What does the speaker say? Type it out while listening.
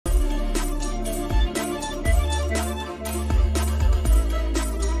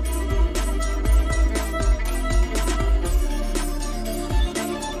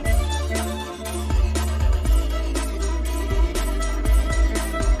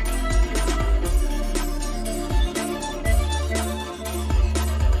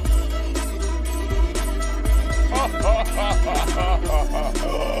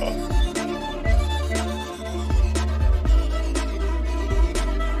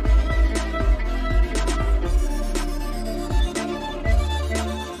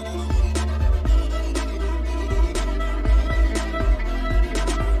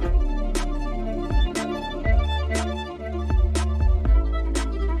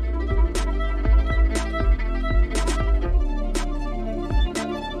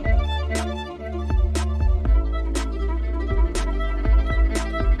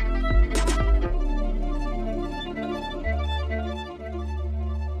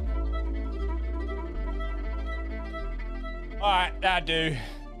Alright, that'll do.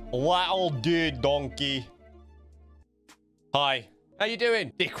 That'll do, donkey. Hi. How you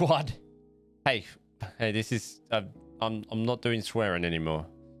doing, dickwad? Hey, this is... I'm not doing swearing anymore.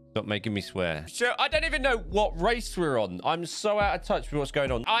 Stop making me swear. So, I don't even know what race we're on. I'm so out of touch with what's going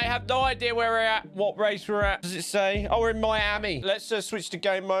on. I have no idea where we're at, what race we're at. Does it say? Oh, we're in Miami. Let's switch to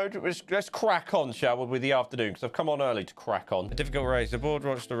game mode. Let's crack on, shall we, with the afternoon, because I've come on early to crack on. A difficult race. The board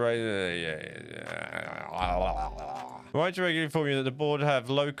watched the race. Why do you regularly inform you that the board have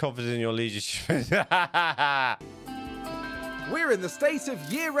low confidence in your leadership? We're in the state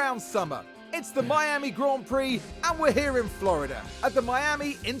of year-round summer. It's the Miami Grand Prix, and we're here in Florida at the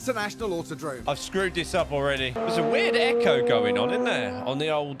Miami International Autodrome. I've screwed this up already. There's a weird echo going on, isn't there? On the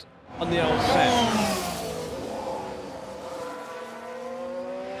old set.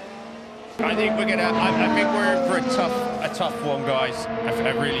 I think we're gonna. I think we're in for a tough one, guys.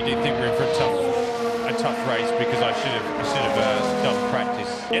 I really do think we're in for a tough race because I should have done practice.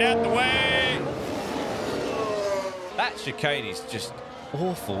 Get out the way! That chicane is just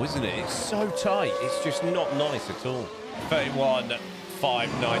awful, isn't it? It's so tight. It's just not nice at all.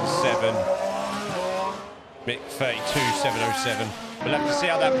 31,597. Mick 32,707. We'll have to see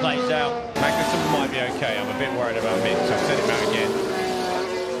how that plays out. Magnussen might be okay. I'm a bit worried about Mick, so I've sent him out again.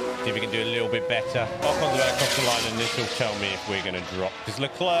 See if we can do a little bit better. Ocon's about across the line, and this will tell me if we're going to drop. Because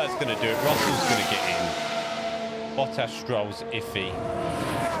Leclerc's going to do it. Russell's going to get in. Bottas, Stroll's iffy.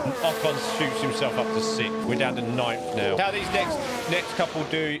 Ocon shoots himself up to 6th. We're down to 9th now. How these next couple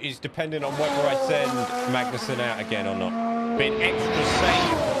do is dependent on whether I send Magnussen out again or not. Been extra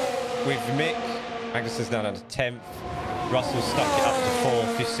safe with Mick. Magnussen's now down to 10th. Russell stuck it up to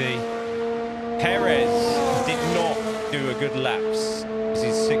 4th, you see. Perez did not do a good laps.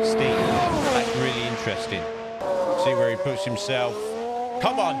 He's 16th. That's really interesting. See where he puts himself.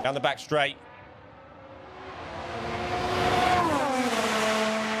 Come on, down the back straight.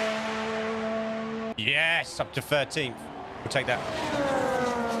 Yes, up to 13th. We'll take that.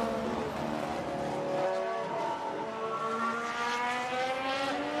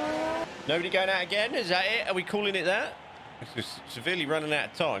 Nobody going out again? Is that it? Are we calling it that? It's severely running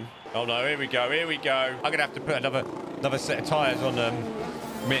out of time. Oh no, here we go, here we go. I'm going to have to put another set of tyres on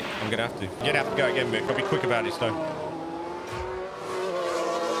Mick. I'm going to have to. You're going to have to go again, Mick. I'll be quick about this, though.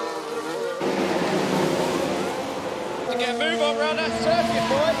 To get a move on around that circuit,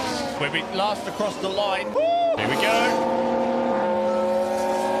 boys. We'll be last across the line. Woo! Here we go.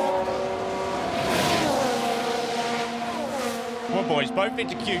 Come on, boys. Both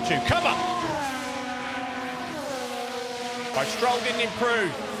into Q2. Come on. My Stroll didn't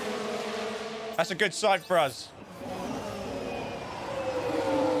improve. That's a good sign for us.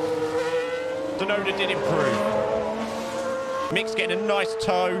 Tsunoda did improve. Mick's getting a nice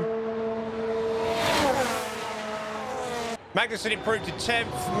toe. Magnussen improved to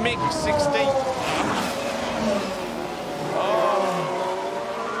 10th. Mick 16th.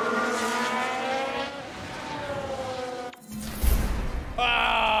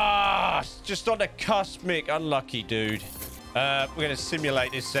 Just on the cusp, Mick. Unlucky, dude. We're going to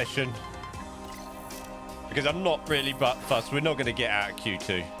simulate this session because I'm not really fussed. We're not going to get out of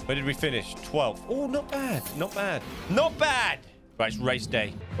Q2. Where did we finish? 12th. Oh, not bad. Not bad. Not bad. Right, it's race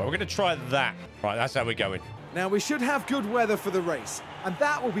day. Right, we're going to try that. Right, that's how we're going. Now, we should have good weather for the race, and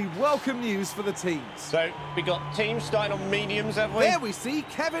that will be welcome news for the teams. So, we got teams starting on mediums, have we? There we see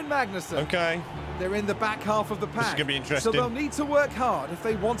Kevin Magnussen. Okay. They're in the back half of the pack. This is going to be interesting. So they'll need to work hard if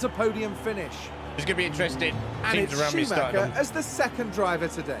they want a podium finish. It's going to be interesting. And teams it's around me starting Schumacher as the second driver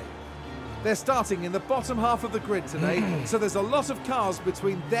today. They're starting in the bottom half of the grid today, so there's a lot of cars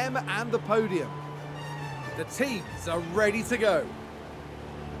between them and the podium. The teams are ready to go.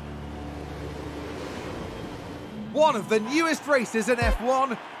 One of the newest races in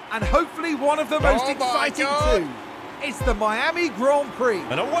F1, and hopefully one of the most exciting too. It's the Miami Grand Prix.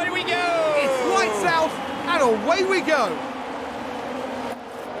 And away we go! It's lights out, and away we go!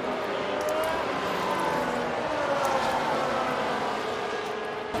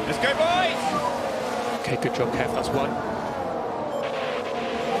 Let's go, boys! Okay, good job, Kev. That's one.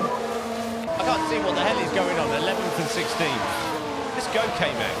 I can't see what the hell is going on. 11th and 16th. Let's go,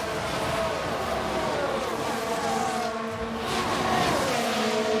 K-Man.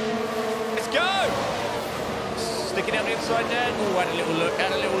 Stick it out the inside there. Oh, had a little look,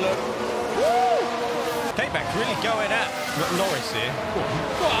 had a little look. Woo! K-Mac's really going at Norris here.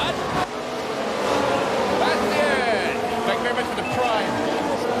 What? That's it! Thank you very much for the prime.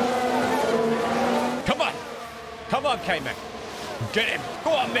 Come on. Come on, K-Mac. Get him.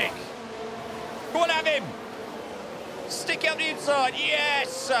 Go on, Mick. Go on, have him. Stick Take it up the inside. Yes,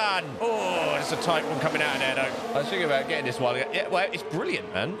 son. Oh, there's a tight one coming out of there, though. I was thinking about getting this one. Yeah, well, it's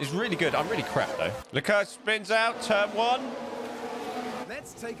brilliant, man. It's really good. I'm really crap, though. Leclerc spins out, turn 1.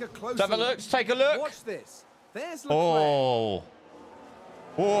 Let's take a closer Let's have a look. Let's take a look. Watch this. There's Leclerc. Oh.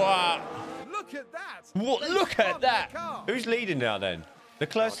 Wow. Look at that. What? Look at spun that. the car. Who's leading now, then?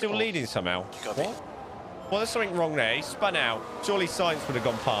 Leclerc's still leading somehow. What? Well, there's something wrong there. He spun out. Surely Sainz would have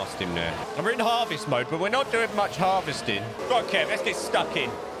gone past him there. And we're in harvest mode, but we're not doing much harvesting. Go on, Kev. Let's get stuck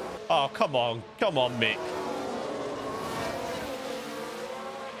in. Oh, come on. Come on, Mick.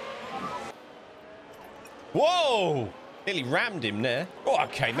 Whoa! Nearly rammed him there. Oh,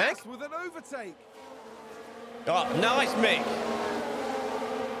 okay, Mac. With an overtake. Oh, nice, Mick.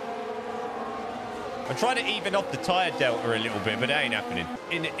 I'm trying to even off the tyre delta a little bit, but it ain't happening.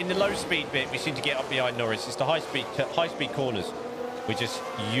 In the low speed bit, we seem to get up behind Norris. It's the high speed corners we're just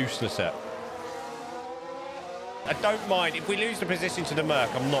useless at. I don't mind if we lose the position to the Merc.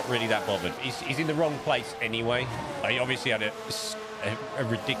 I'm not really that bothered. He's in the wrong place anyway. He obviously had a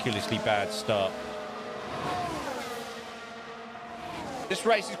ridiculously bad start. This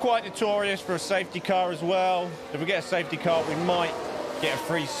race is quite notorious for a safety car as well. If we get a safety car, we might get a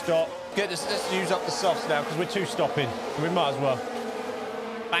free stop. Good, let's use up the softs now because we're 2 stopping. We might as well.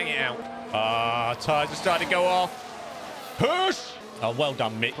 Bang it out. Ah, tyres are starting to go off. Push! Oh, well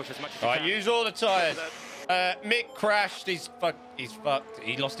done, Mick. All right, use all the tyres. Mick crashed. He's fucked.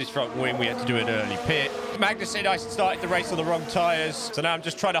 He lost his front wing. We had to do an early pit. Magnus said I started the race on the wrong tyres. So now I'm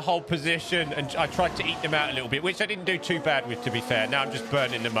just trying to hold position. And I tried to eat them out a little bit, which I didn't do too bad with, to be fair. Now I'm just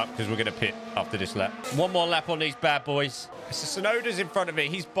burning them up because we're going to pit after this lap. One more lap on these bad boys. So Tsunoda's in front of me.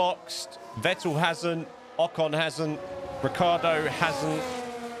 He's boxed. Vettel hasn't. Ocon hasn't. Ricciardo hasn't.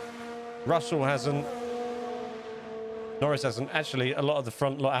 Russell hasn't. Norris hasn't. Actually, a lot of the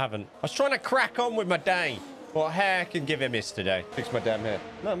front lot haven't. I was trying to crack on with my day. What hair can give him this today? Fix my damn hair.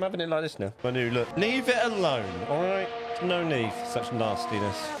 No, I'm having it like this now. My new look. Leave it alone, all right? No need for such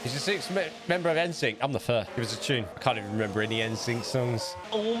nastiness. He's the 6th member of NSYNC. I'm the 1st. Give us a tune. I can't even remember any NSYNC songs.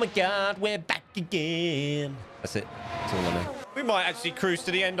 Oh my God, we're back again. That's it. That's all I know. We might actually cruise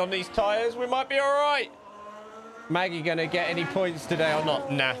to the end on these tyres. We might be all right. Maggie gonna get any points today or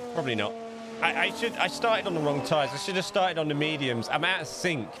not? Nah, probably not. I started on the wrong tyres. I should have started on the mediums. I'm out of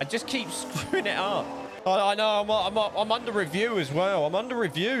sync. I just keep screwing it up. I know. I'm under review as well. I'm under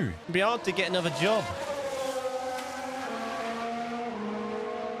review. It'd be hard to get another job.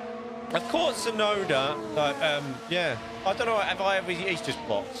 I caught Tsunoda. Yeah. I don't know. He's just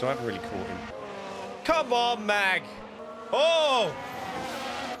blocked, so I haven't really caught him. Come on, Mag. Oh.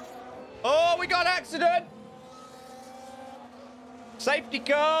 Oh, we got an accident. Safety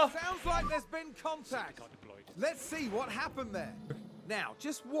car. Sounds like there's been contact. Let's see what happened there. Now,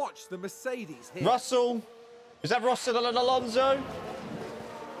 just watch the Mercedes here. Russell. Is that Russell and Alonso?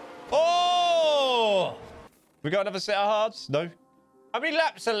 Oh! We got another set of hards? No. How many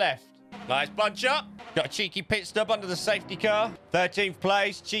laps are left? Nice bunch up. Got a cheeky pit stop under the safety car. 13th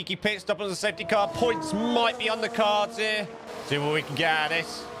place. Cheeky pit stop under the safety car. Points might be on the cards here. See what we can get out of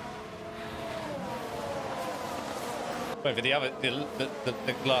this. Wait for the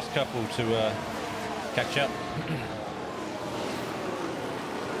last couple to catch up.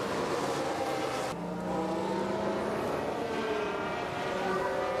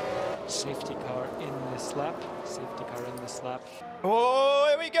 Safety car in this lap. Safety car in this lap. Oh,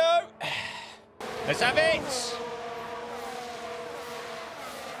 here we go. Let's have it.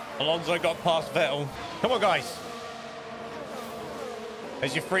 Alonso got past Vettel. Come on, guys.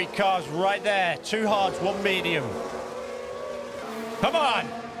 There's your 3 cars right there. 2 hards, 1 medium. Come on.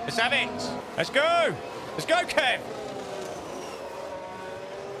 Let's have it. Let's go. Let's go, Kev.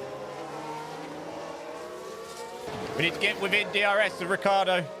 We need to get within DRS of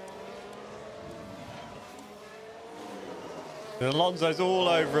Ricciardo. And Alonso's all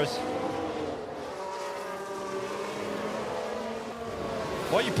over us.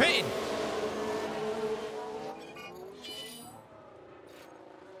 Why are you pitting?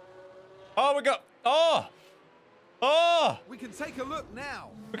 Oh, we got... Oh! Oh! We can take a look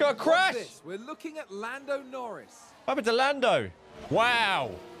now. We got a crash. What's this? We're looking at Lando Norris. What happened to Lando? Wow.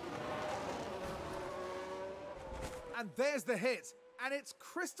 And there's the hit. And it's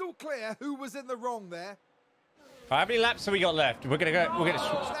crystal clear who was in the wrong there. How many laps have we got left? We're gonna go.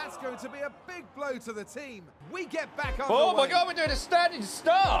 That's going to be a big blow to the team. We get back on. Oh my God! We're doing a standing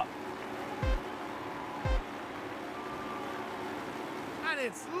start. And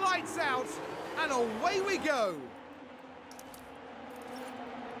it's lights out, and away we go.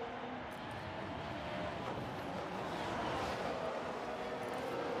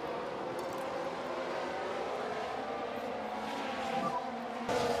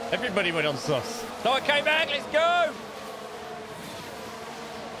 Everybody went on sauce. No, I came back. Let's go.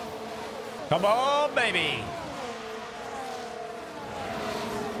 Come on, baby.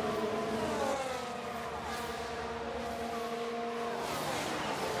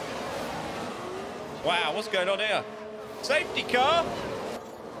 Wow, what's going on here? Safety car.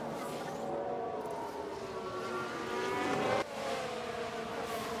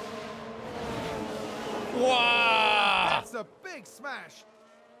 Wow. That's a big smash.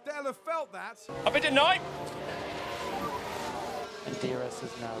 They'll have felt that. Up into ninth. And DRS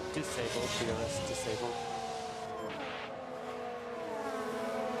is now disabled. DRS disabled.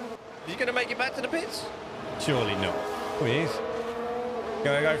 Is he going to make it back to the pits? Surely not. Oh, he is.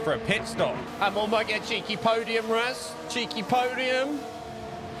 Going to go for a pit stop. And we might get a cheeky podium, Raz. Cheeky podium.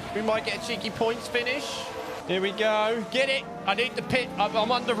 We might get a cheeky points finish. Here we go. Get it. I need the pit.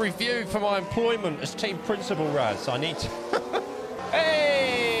 I'm under review for my employment as team principal, Raz. I need to...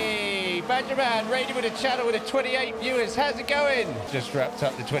 Hey, Badger Man, ready with a channel with a 28 viewers. How's it going? Just wrapped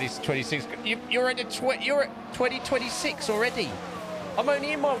up the 2026. You're at 2026 already. I'm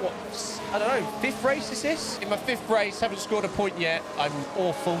only in my, what, I don't know, 5th race is this? In my 5th race, haven't scored a point yet. I'm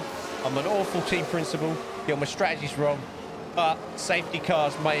awful. I'm an awful team principal. Get my strategies wrong. But safety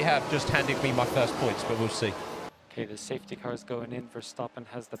cars may have just handed me my first points, but we'll see. Okay, the safety car is going in. Verstappen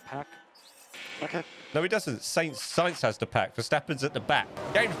has the pack. Okay. No, he doesn't. Sainz has the pack. Verstappen's at the back.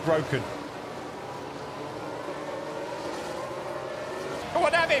 Game's broken. Go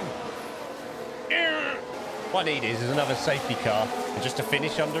on, have him! What I need is another safety car. And just to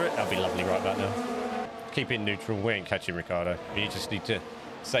finish under it, that'd be lovely right about now. Keep it neutral. We ain't catching Ricardo. You just need to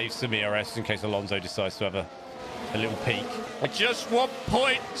save some ERS in case Alonso decides to have a little peek. I just want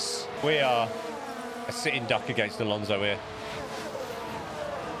points. We are a sitting duck against Alonso here.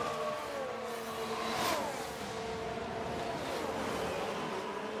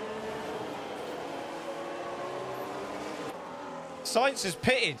 Sainz is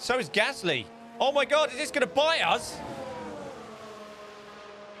pitted. So is Gasly. Oh my God, is this going to buy us?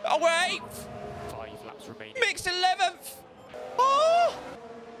 Oh, wait. 5 laps remaining. Mixed 11th. Oh.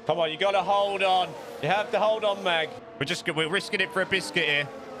 Come on, you got to hold on. You have to hold on, Mag. We're risking it for a biscuit here.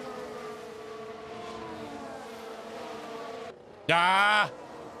 Ah.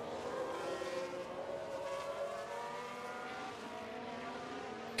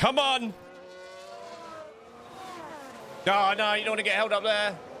 Come on. Oh, no, you don't want to get held up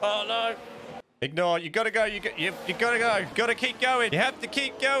there. Oh, no. Ignore. You got to go. You got to go. You got to keep going. You have to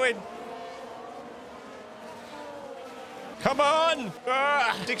keep going. Come on.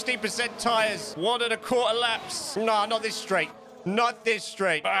 16% tires. 1.25 laps. No, not this straight. Not this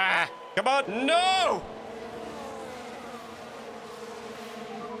straight. Come on. No.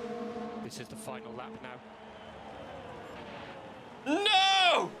 This is the final lap now.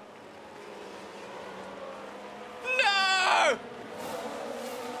 No. No.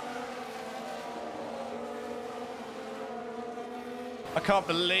 I can't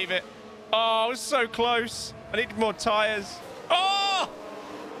believe it. Oh, I was so close. I needed more tires. Oh!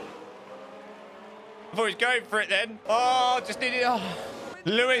 I thought he was going for it then. Oh, just needed... Oh.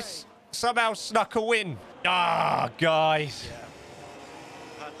 Lewis somehow snuck a win. Ah, guys. Yeah.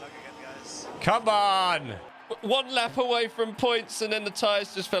 Bad luck again, guys. Come on. One lap away from points and then the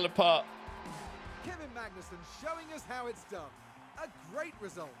tires just fell apart. Kevin Magnussen showing us how it's done. A great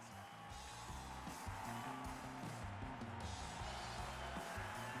result.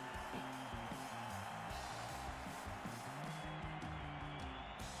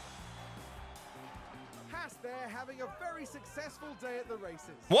 They're having a very successful day at the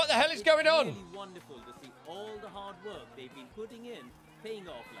races. What the hell is going on? It's really wonderful to see all the hard work they've been putting in paying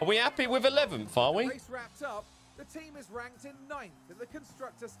off. Are we happy with 11th, are we? The race wrapped up. The team is ranked in 9th in the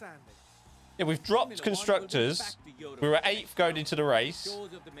constructor standing. Yeah, we've dropped constructors. We were 8th going into the race.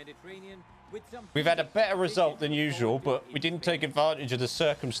 We've had a better result than usual, but we didn't take advantage of the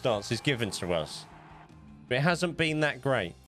circumstances given to us. It hasn't been that great.